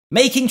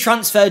Making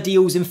transfer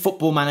deals in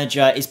Football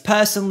Manager is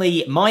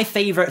personally my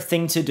favourite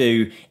thing to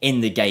do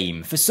in the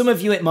game. For some of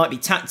you it might be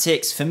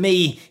tactics, for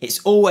me it's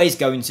always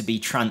going to be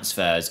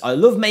transfers. I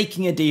love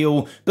making a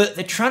deal, but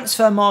the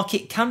transfer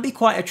market can be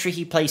quite a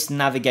tricky place to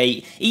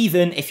navigate,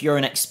 even if you're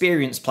an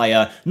experienced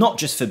player, not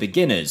just for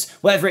beginners.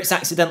 Whether it's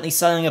accidentally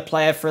selling a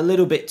player for a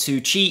little bit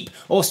too cheap,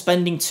 or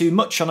spending too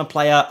much on a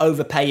player,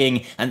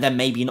 overpaying, and then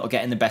maybe not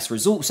getting the best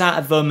results out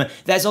of them,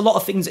 there's a lot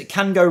of things that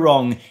can go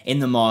wrong in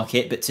the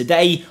market, but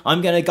today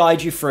I'm going to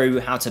guide you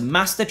through how to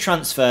master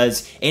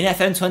transfers in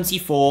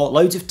FM24,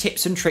 loads of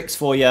tips and tricks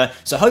for you,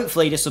 so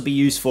hopefully this will be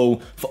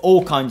useful for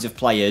all kinds of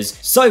players.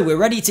 So we're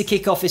ready to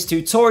kick off this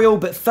tutorial,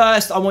 but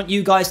first I want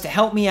you guys to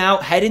help me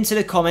out. Head into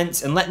the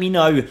comments and let me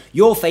know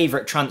your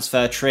favourite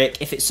transfer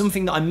trick. If it's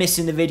something that I miss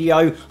in the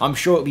video, I'm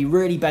sure it'll be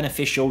really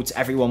beneficial to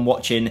everyone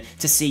watching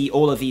to see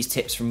all of these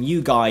tips from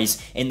you guys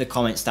in the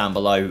comments down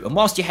below. And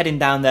whilst you're heading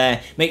down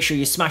there, make sure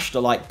you smash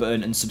the like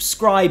button and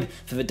subscribe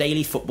for the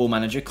daily Football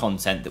Manager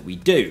content that we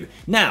do.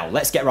 Now,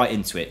 let's get right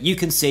into it. You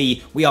can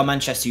see we are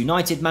Manchester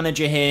United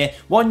manager here,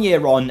 1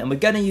 year on, and we're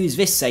going to use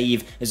this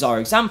save as our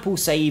example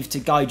save to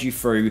guide you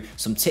through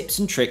some tips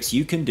and tricks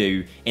you can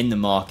do in the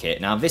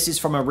market. Now, this is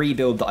from a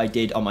rebuild that I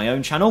did on my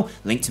own channel,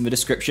 linked in the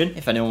description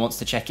if anyone wants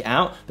to check it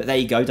out. But there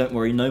you go, don't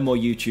worry, no more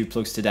YouTube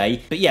plugs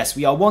today. But yes,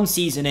 we are one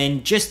season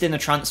in, just in the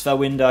transfer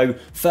window,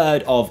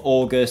 3rd of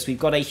August. We've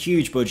got a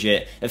huge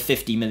budget of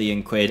 50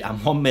 million quid and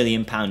 £1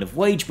 million of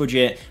wage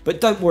budget,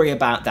 but don't worry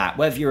about that.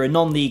 Whether you're a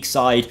non-league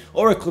side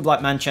or a club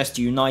like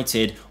Manchester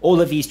United, all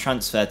of these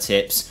transfer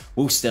tips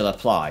will still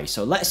apply.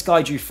 So let's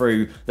guide you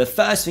through the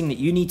first thing that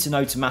you need to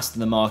know to master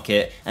the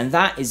market, and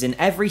that is in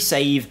every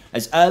save,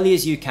 as early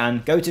as you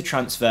can, go to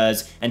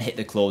transfers and hit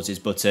the clauses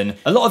button.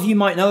 A lot of you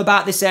might know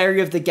about this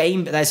area of the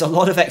game, but there's a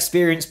lot of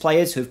experienced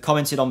players who have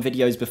commented on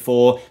videos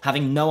before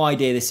having no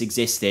idea this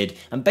existed.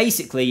 And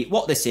basically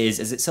what this is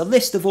it's a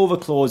list of all the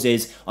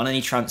clauses on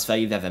any transfer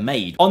you've ever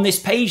made. On this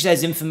page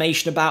there's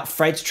information about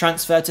Fred's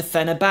transfer to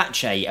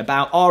Fenerbahce,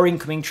 about our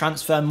incoming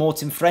transfer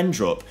Morten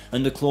Frendrup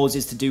and the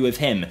clauses to do with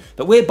him,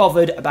 but we're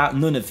bothered about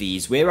none of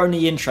these. We're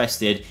only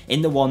interested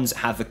in the ones that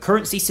have a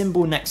currency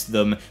symbol next to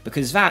them,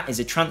 because that is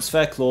a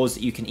transfer clause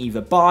that you can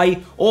either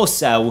buy or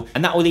sell,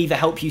 and that will either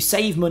help you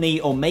save money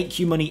or make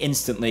you money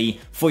instantly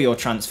for your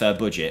transfer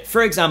budget.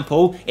 For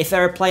example, if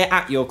they're a player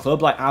at your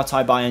club like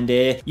Altay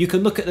Bayındır, you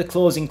can look at the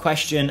clause in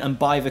question and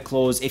buy the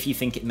clause if you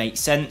think it makes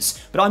sense,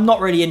 but I'm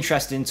not really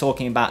interested in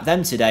talking about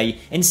them today.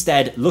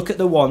 Instead, look at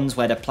the ones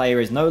where the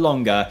player is no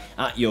longer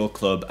at your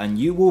club, and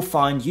you will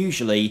find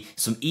usually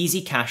some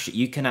easy cash that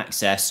you can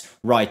access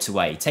right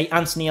away. Take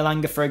Anthony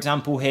Elanga for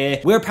example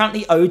here. We're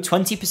apparently owed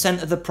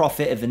 20% of the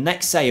profit of the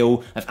next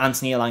sale of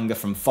Anthony Elanga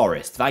from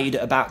Forest, valued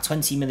at about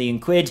 20 million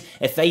quid.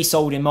 If they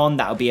sold him on,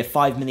 that would be a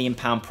 £5 million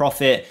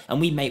profit,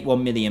 and we make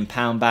 £1 million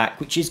back,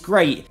 which is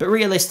great. But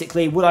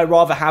realistically, would I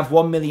rather have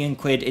 1 million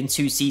quid in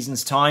 2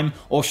 seasons time,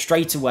 or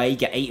straight away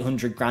get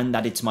 800 grand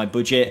added to my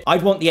budget?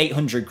 I'd want the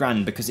 800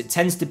 grand because it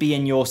tends to be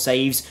in your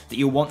saves that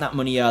you'll want that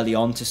money early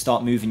on to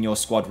start moving your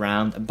squad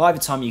round, and by the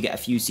time you get a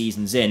few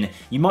seasons in,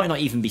 you might not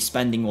even be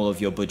spending all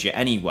of your budget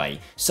anyway.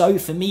 So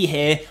for me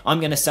here, I'm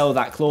going to sell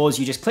that clause.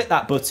 You just click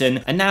that button,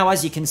 and now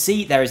as you can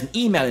see, there is an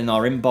email in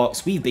our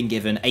inbox. We've been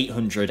given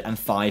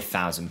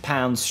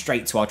 £805,000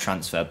 straight to our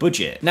transfer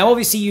budget. Now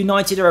obviously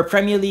United are a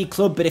Premier League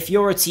club, but if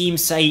you're a team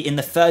say in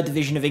the 3rd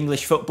division of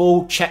English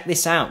football, check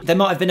this out. There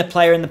might have been a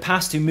player in the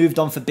past who moved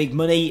on for big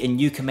money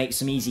and you can make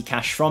some easy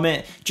cash from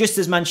it. Just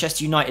as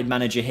Manchester United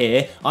manager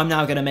here, I'm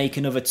now going to make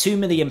another £2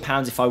 million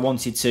if I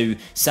wanted to,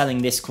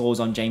 selling this clause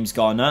on James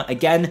Garner.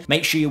 Again,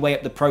 make sure you weigh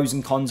up the pros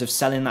and cons of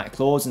selling that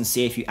clause and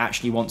see if you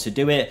actually want to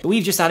do it. But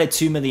we've just added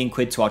 2 million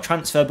quid to our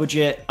transfer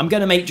budget. I'm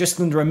going to make just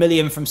under £1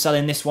 million from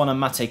selling this one on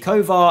Mate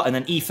Kovar, and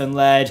then Ethan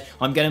Laird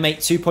I'm going to make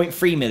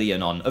 2.3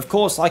 million on. Of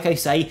course, like I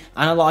say,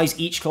 analyse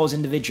each clause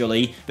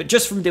individually, but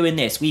just from doing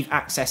this, we've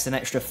accessed an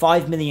extra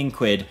 5 million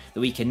quid that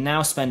we can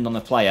now spend on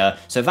the player.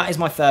 So that is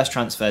my first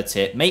transfer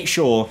tip. Make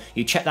sure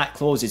you check that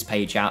clauses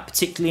page out,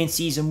 particularly in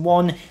season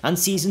 1 and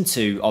season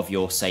 2 of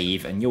your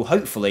save, and you'll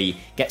hopefully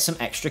get some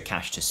extra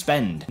cash to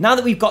spend. Now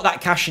that we've got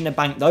that cash in the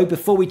bank though,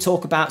 before we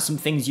talk about some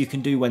things you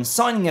can do when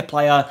signing a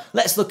player,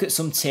 let's look at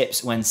some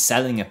tips when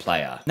selling a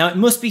player. Now it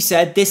must be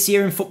said, this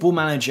year in Football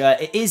Manager,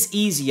 it is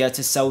easier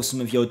to sell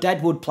some of your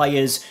deadwood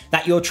players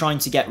that you're trying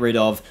to get rid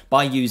of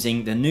by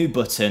using the new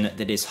button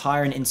that is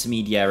hire an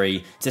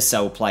intermediary to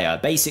sell player.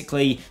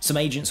 Basically, some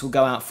agents will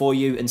go out for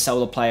you and sell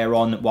the player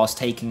on whilst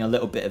taking a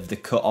little bit of the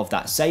cut of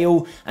that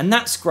sale, and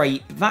that's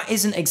great, but that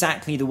isn't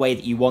exactly the way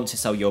that you want to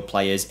sell your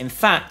players. In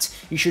fact,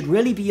 you should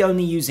really be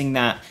only using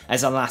that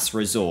as a last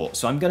resort.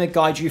 So I'm going going to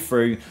guide you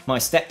through my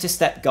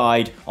step-to-step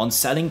guide on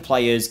selling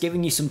players,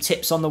 giving you some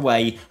tips on the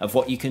way of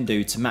what you can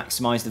do to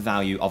maximize the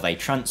value of a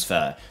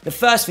transfer. The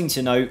first thing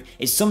to note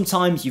is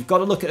sometimes you've got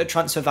to look at a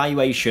transfer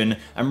valuation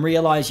and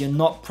realize you're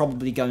not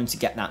probably going to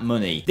get that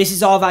money. This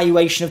is our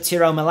valuation of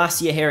Tyrell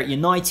Malacia here at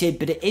United,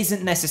 but it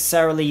isn't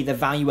necessarily the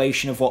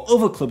valuation of what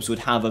other clubs would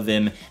have of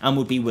him and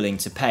would be willing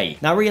to pay.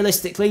 Now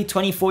realistically,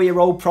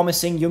 24-year-old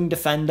promising young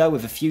defender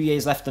with a few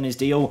years left on his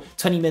deal,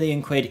 20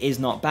 million quid is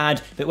not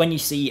bad, but when you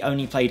see he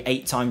only played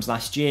 8 times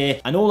last year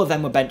and all of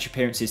them were bench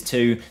appearances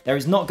too, there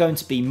is not going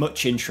to be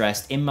much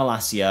interest in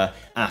Malacia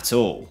at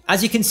all.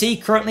 As you can see,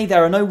 currently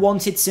there are no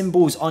wanted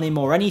symbols on him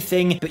or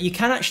anything, but you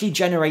can actually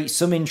generate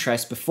some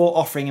interest before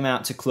offering him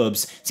out to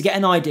clubs to get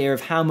an idea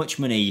of how much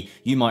money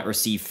you might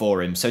receive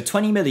for him. So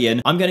 20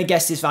 million, I'm going to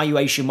guess this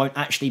valuation won't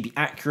actually be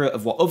accurate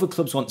of what other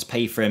clubs want to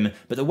pay for him,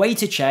 but the way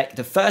to check,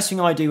 the first thing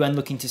I do when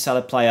looking to sell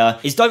a player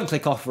is don't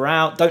click offer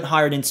out, don't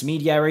hire an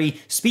intermediary,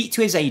 speak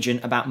to his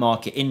agent about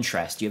market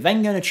interest. You're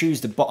then going to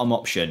choose the bottom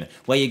option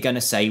where you're going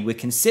to say we're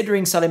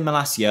considering selling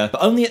Malacia,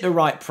 but only at the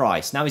right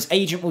price. Now his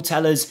agent will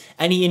tell us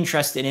any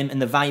interest in him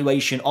and the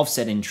valuation of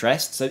said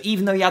interest. So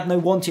even though he had no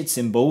wanted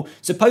symbol,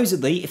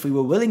 supposedly if we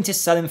were willing to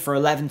sell him for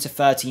 11 to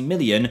 13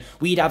 million,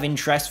 we'd have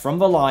interest from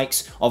the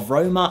likes of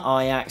Roma,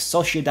 Ajax,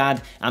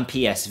 Sociedad and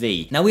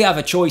PSV. Now we have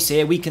a choice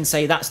here. We can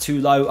say that's too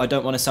low, I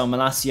don't want to sell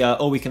Malacia,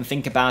 or we can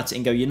think about it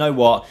and go, you know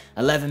what,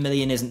 11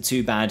 million isn't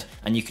too bad,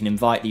 and you can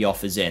invite the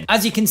offers in.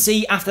 As you can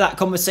see, after that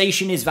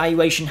conversation, his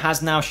valuation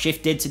has now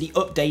shifted to the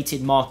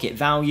updated market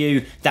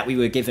value that we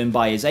were given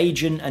by his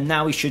agent, and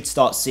now we should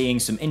start seeing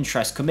some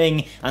interest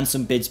coming and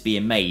some bids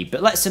being made.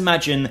 But let's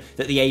imagine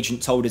that the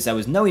agent told us there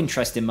was no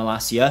interest in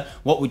Malacia.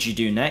 What would you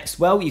do next?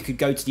 Well, you could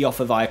go to the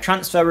offer via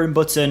transfer room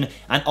button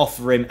and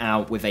offer him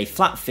out with a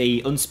flat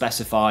fee,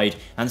 unspecified,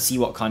 and see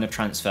what kind of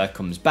transfer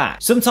comes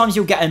back. Sometimes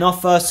you'll get an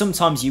offer,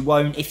 sometimes you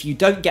won't. If you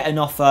don't get an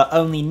offer,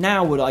 only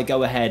now would I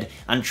go ahead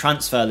and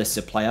transfer list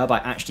a player by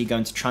actually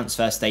going to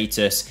transfer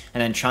status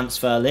and then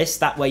transfer list.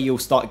 That way you'll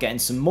start getting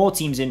some more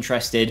teams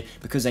interested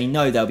because they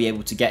know they'll be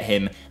able to get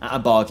him at a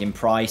bargain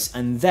price.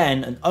 And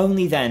then, and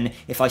only then,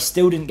 if I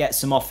still didn't get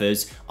some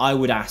offers, I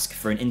would ask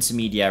for an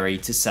intermediary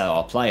to sell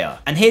our player.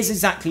 And here's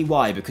exactly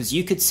why, because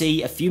you could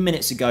see a few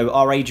minutes ago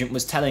our agent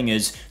was telling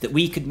us that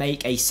we could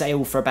make a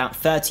sale for about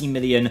 30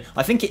 million.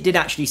 I think it did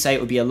actually say it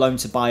would be a loan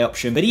to buy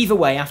option, but either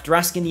way, after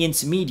asking the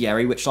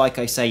intermediary, which like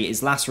I say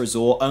is last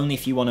resort, only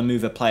if you want to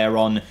move a player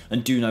on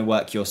and do no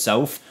work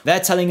yourself, they're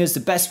telling us the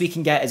best we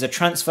can get is a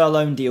transfer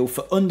loan deal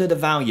for under the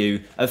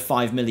value of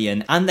 5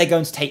 million, and they're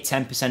going to take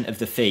 10% of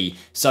the fee.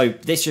 So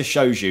this just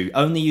shows you,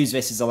 only use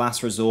this as a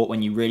last resort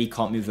when you really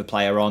can't move a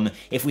player on.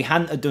 If we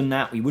hadn't have done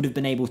that, we would have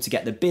been able to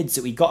get the bids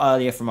that we got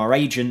earlier from our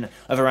agent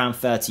of around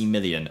 30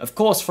 million. Of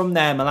course, from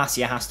there,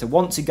 Malacia has to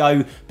want to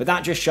go, but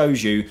that just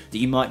shows you that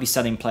you might be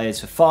selling players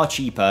for far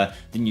cheaper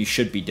than you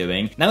should be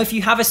doing. Now, if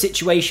you have a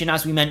situation,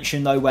 as we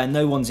mentioned though, where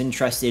no one's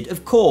interested,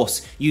 of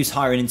course, use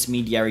hire an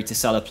intermediary to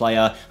sell a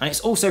player, and it's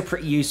also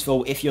pretty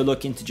useful if you're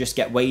looking to just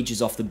get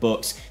wages off the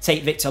books.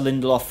 Take Victor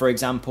Lindelof, for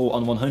example,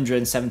 on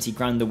 170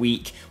 grand a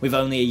week with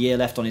only a year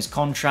left on his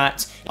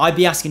contract. I'd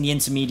be asking the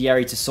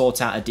intermediary to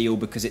sort out a deal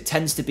because it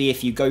tends to be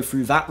if you go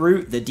through that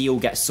route, the deal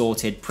gets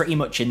sorted pretty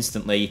much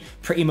instantly,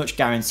 pretty much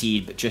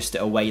guaranteed, but just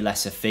at a way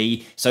lesser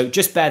fee. So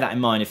just bear that in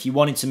mind. If you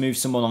wanted to move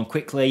someone on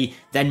quickly,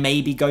 then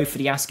maybe go for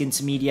the ask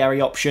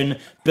intermediary option.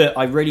 But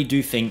I really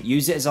do think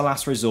use it as a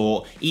last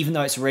resort. Even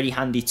though it's a really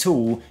handy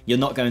tool, you're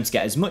not going to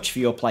get as much for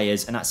your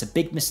players, and that's a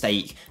big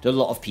mistake that a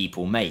lot of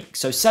people make.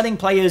 So selling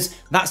players,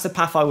 that's the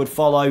path I would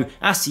follow.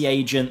 Ask the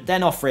agent,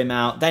 then offer him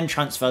out, then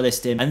transfer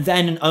list him, and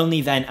then and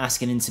only then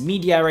ask an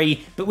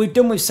intermediary. But we're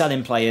done with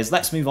selling players.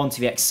 Let's move on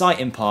to the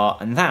exciting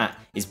part, and that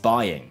is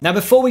buying. Now,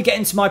 before we get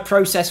into my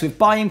process with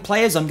buying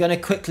players, I'm going to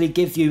quickly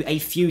give you a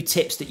few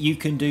tips that you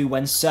can do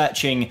when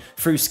searching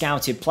through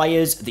scouted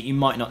players that you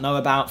might not know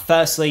about.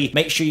 Firstly,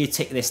 make sure you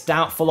tick this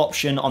doubtful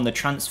option on the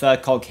transfer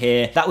cog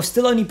here. That will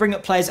still only bring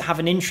up players that have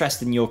an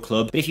interest in your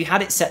club, but if you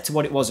had it set to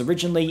what it was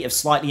originally of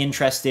slightly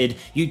interested,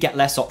 you'd get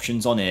less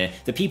options on here.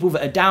 The people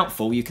that are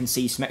doubtful, you can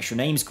see some extra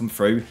names come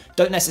through,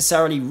 don't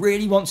necessarily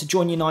really want to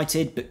join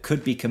United, but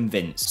could be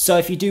convinced. So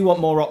if you do want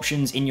more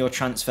options in your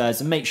transfers,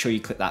 then make sure you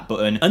click that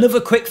button.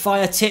 Another quick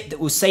fire tip that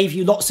will save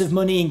you lots of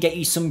money and get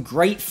you some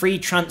great free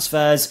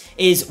transfers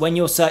is when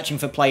you're searching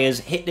for players,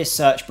 hit this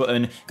search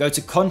button, go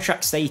to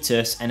contract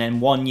status and then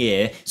 1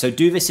 year. So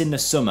do this in the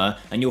summer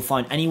and you'll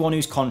find anyone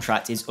whose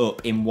contract is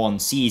up in 1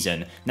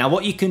 season. Now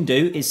what you can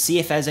do is see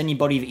if there's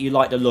anybody that you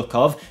like the look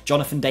of,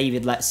 Jonathan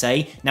David let's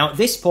say. Now at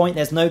this point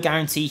there's no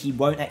guarantee he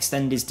won't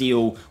extend his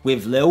deal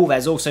with Lille.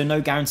 There's also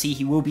no guarantee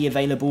he will be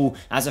available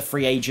as a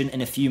free agent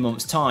in a few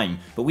months time,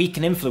 but we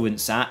can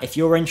influence that. If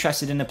you're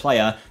interested in a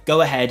player,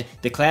 go ahead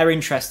declare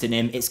interest in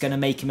him, it's going to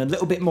make him a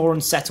little bit more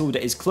unsettled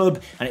at his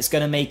club, and it's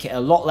going to make it a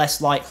lot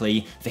less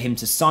likely for him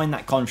to sign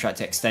that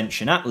contract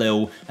extension at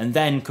Lille, and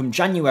then come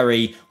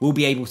January, we'll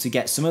be able to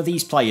get some of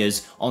these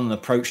players on an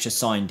approach to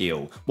sign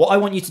deal. What I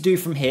want you to do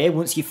from here,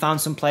 once you've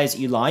found some players that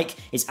you like,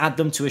 is add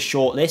them to a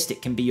shortlist.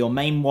 It can be your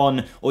main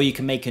one, or you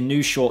can make a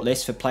new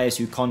shortlist for players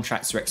whose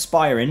contracts are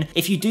expiring.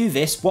 If you do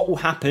this, what will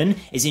happen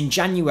is in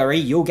January,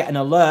 you'll get an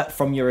alert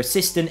from your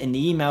assistant in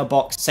the email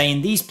box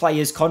saying these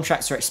players'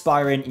 contracts are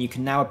expiring and you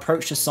can now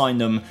approach to sign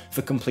them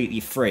for completely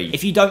free.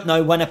 If you don't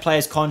know when a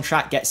player's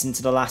contract gets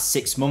into the last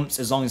 6 months,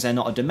 as long as they're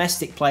not a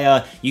domestic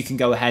player, you can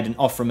go ahead and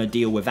offer them a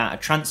deal without a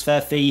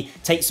transfer fee.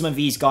 Take some of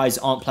these guys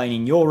that aren't playing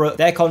in Europe.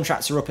 Their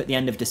contracts are up at the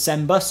end of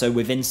December, so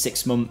within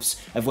 6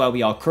 months of where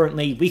we are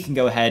currently, we can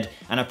go ahead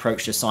and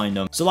approach to sign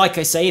them. So like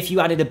I say, if you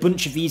added a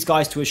bunch of these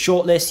guys to a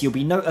shortlist, you'll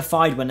be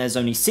notified when there's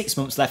only 6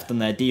 months left on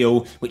their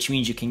deal, which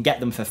means you can get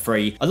them for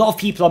free. A lot of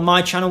people on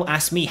my channel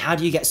ask me, how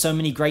do you get so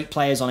many great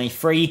players on a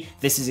free?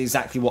 This is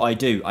exactly what I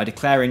do. I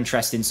declare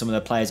interest in some of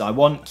the players I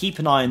want, keep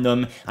an eye on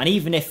them, and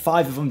even if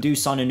 5 of them do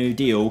sign a new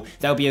deal,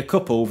 there'll be a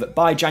couple that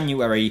by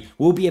January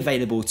will be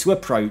available to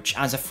approach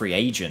as a free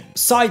agent.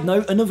 Side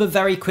note, another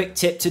very quick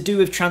tip to do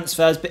with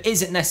transfers, but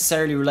isn't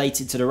necessarily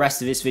related to the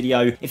rest of this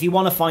video. If you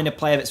want to find a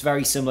player that's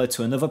very similar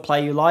to another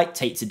player you like,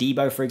 take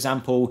Todibo for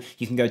example,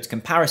 you can go to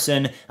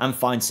comparison and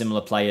find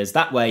similar players.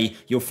 That way,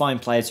 you'll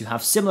find players who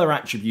have similar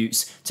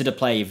attributes to the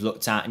player you've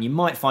looked at, and you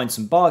might find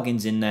some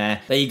bargains in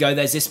there. There you go,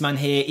 there's this man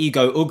here,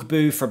 Ego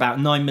Ugbu, for about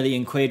 9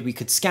 million quid. We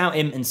could scout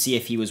him and see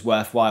if he was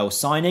worthwhile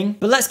signing.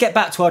 But let's get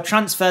back to our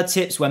transfer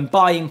tips when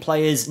buying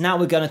players. Now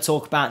we're going to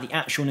talk about the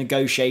actual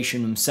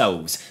negotiation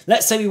themselves.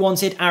 Let's say we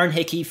wanted Aaron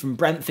Hickey from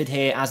Brentford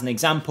here as an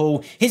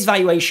example. His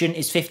valuation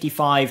is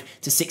 55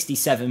 to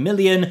 67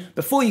 million.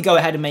 Before you go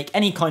ahead and make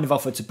any kind of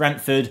offer to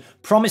Brentford,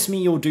 promise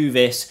me you'll do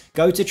this.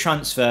 Go to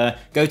transfer,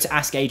 go to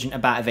ask agent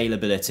about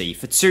availability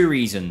for 2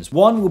 reasons.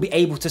 1, we'll be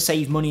able to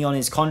save money on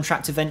his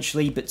contract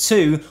eventually, but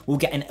 2, we'll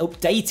get an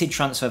updated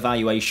transfer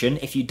valuation.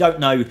 If you don't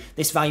know,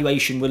 this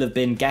valuation will have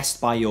been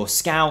guessed by your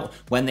scout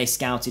when they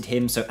scouted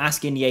him, so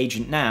asking the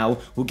agent now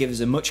will give us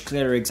a much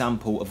clearer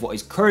example of what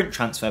his current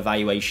transfer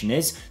valuation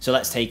is. So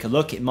let's take a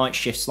look. It might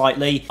shift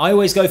slightly. I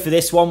always go for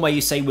this one where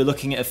you say we're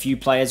looking at a few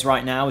players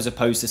right now, as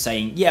opposed to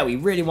saying, yeah, we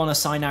really want to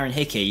sign Aaron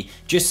Hickey,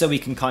 just so we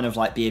can kind of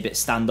like be a bit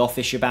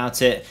standoffish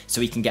about it,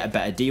 so we can get a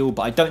better deal.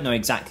 But I don't know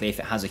exactly if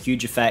it has a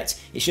huge effect.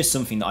 It's just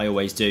something that I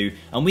always do.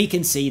 And we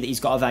can see that he's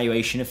got a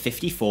valuation of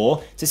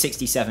 54 to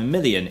 67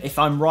 million. If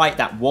I'm right,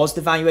 that was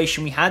the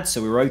valuation we had,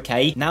 so we're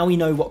okay. Now we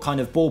know what kind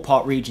of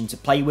ballpark region to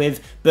play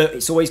with, but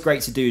it's always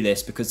great to do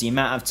this because the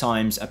amount of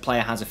times a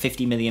player has a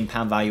 £50 million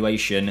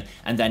valuation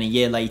and then a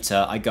year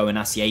later I go and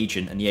ask the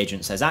agent and the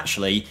agent says,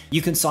 actually,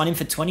 you can sign him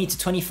for 20 to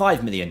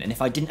 25 million. And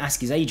if I didn't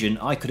ask his agent,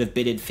 I could have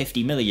bidded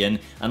 50 million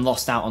and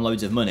lost out on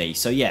loads of money.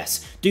 So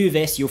yes, do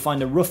this. You'll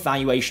find a rough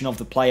valuation of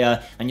the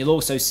player, and you'll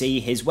also see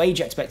his wage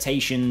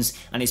expectations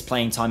and his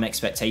playing time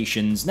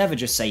expectations. Never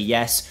just say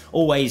yes.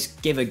 Always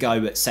give a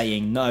go at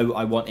saying, no,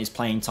 I want his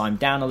playing time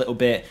down a little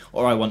bit,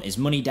 or I want his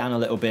money down a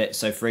little bit.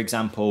 So for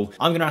example,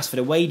 I'm going to ask for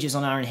the wages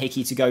on Aaron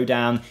Hickey to go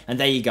down, and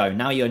there you go.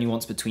 Now he only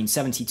wants between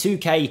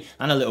 72k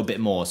and a little bit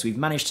more. So we've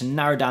managed to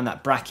narrow down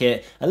that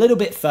bracket a little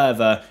bit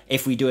further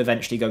if we do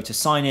eventually go to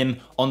sign him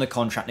on the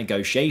contract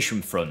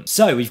negotiation front.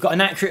 So we've got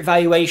an accurate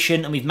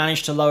valuation, and we've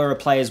managed to lower a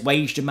player's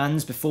wage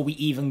demands before we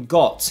even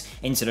got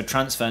into the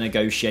transfer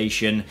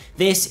negotiation.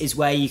 This is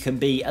where you can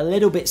be a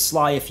little bit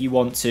sly if you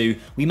want to.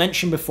 We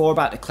mentioned before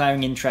about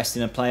declaring interest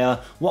in a player.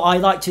 What I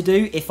like to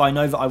do, if I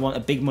know that I want a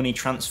big money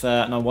transfer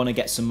and I want to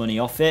get some money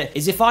off it,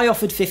 is if I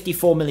offered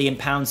 £54 million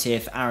here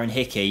for Aaron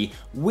Hickey,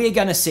 we're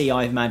going to see,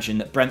 I imagine,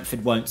 that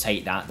Brentford won't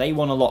take that. They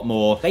want a lot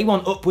more. They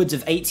want upwards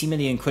of 80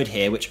 million quid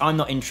here, which I'm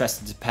not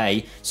interested to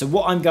pay. So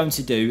what I'm going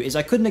to do is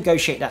I could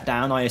negotiate that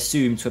down, I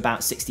assume, to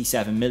about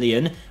 67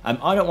 million.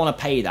 I don't want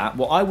to pay that.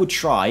 What I would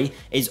try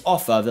is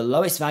offer the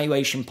lowest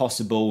valuation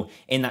possible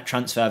in that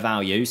transfer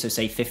value, so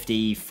say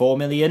 54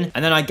 million,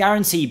 and then I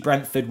guarantee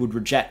Brentford would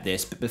reject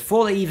this. But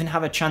before they even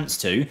have a chance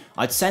to,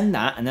 I'd send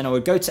that, and then I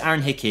would go to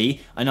Aaron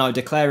Hickey and I would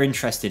declare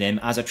interest in him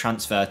as a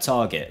transfer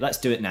target. Let's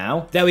do it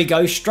now. There we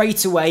go.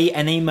 Straight away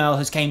an email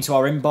has came to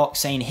our inbox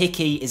saying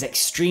Hickey is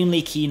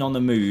extremely keen on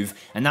the move,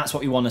 and that's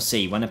what we want to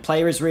see. When a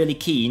player is really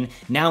keen,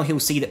 now he'll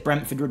see that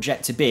Brentford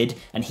reject a bid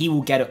and he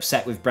will get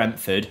upset with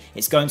Brentford.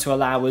 It's going to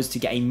allow us to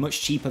get a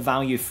much cheaper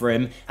value for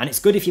him, and it's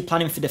good if you're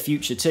planning for the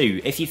future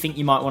too. If you think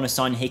you might want to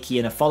sign Hickey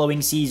in a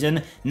following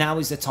season, now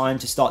is the time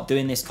to start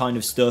doing this kind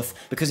of stuff,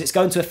 because it's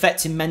going to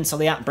affect him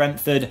mentally at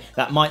Brentford.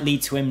 That might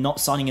lead to him not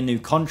signing a new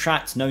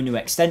contract, no new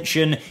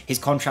extension. His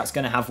contract's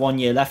going to have 1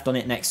 year left on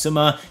it next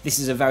summer. This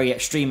is a very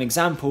extreme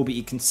example, but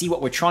you can see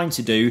what we're trying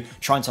to do,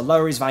 trying to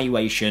lower his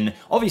valuation.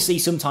 Obviously,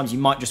 sometimes you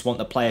might just want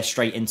the player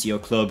straight into your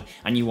club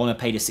and you want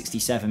to pay the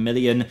 67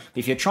 million. But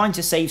if you're trying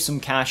to save some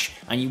cash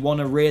and you want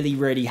to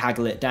really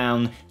haggle it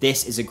down,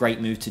 this is a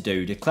great move to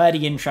do. Declare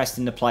the interest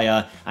in the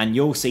player and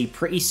you'll see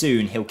pretty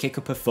soon he'll kick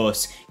up a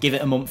fuss. Give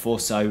it a month or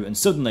so, and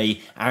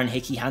suddenly Aaron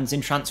Hickey hands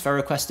in transfer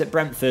request at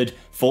Brentford,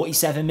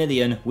 47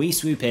 million, we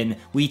swoop in,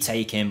 we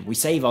take him, we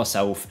save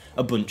ourselves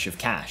a bunch of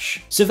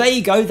cash. So there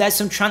you go, there's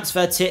some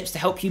transfer tips to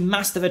help you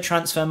master the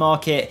transfer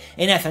market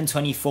in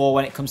FM24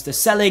 when it comes to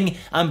selling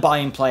and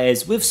buying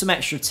players, with some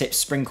extra tips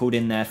sprinkled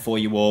in there for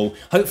you all.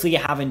 Hopefully you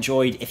have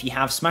enjoyed. If you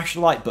have, smash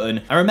the like button,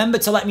 and remember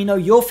to let me know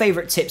your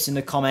favourite tips in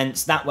the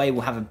comments. That way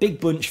we'll have a big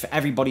bunch for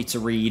everybody to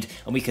read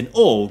and we can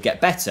all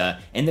get better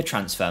in the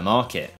transfer market.